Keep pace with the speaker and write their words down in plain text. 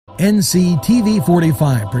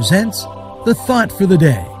NCTV45 presents The Thought for the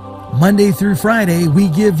Day. Monday through Friday, we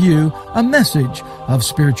give you a message of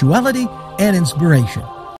spirituality and inspiration.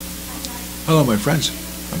 Hello, my friends.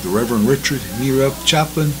 I'm the Reverend Richard Nero,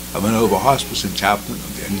 chaplain of Inova Hospice and chaplain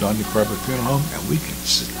of the Endon Carver Funeral Home, and we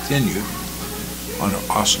continue on our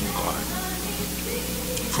awesome God.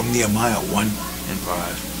 From Nehemiah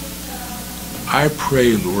 1:5. I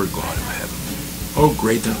pray, Lord God of heaven, O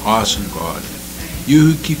great and awesome God,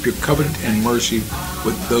 you who keep your covenant and mercy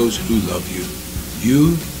with those who love you,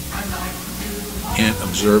 you and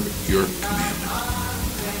observe your commandment.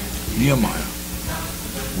 Nehemiah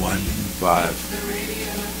 1:5.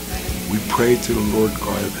 We pray to the Lord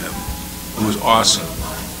God of heaven, who is awesome,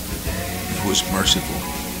 and who is merciful,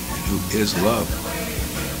 and who is love.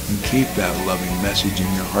 And keep that loving message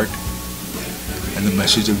in your heart, and the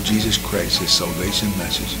message of Jesus Christ, his salvation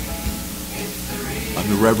message. I'm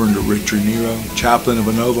the Reverend Richard Nero, chaplain of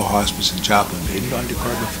Inova Hospice and chaplain of Endon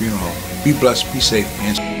Carver Funeral Home. Be blessed, be safe,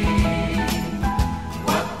 and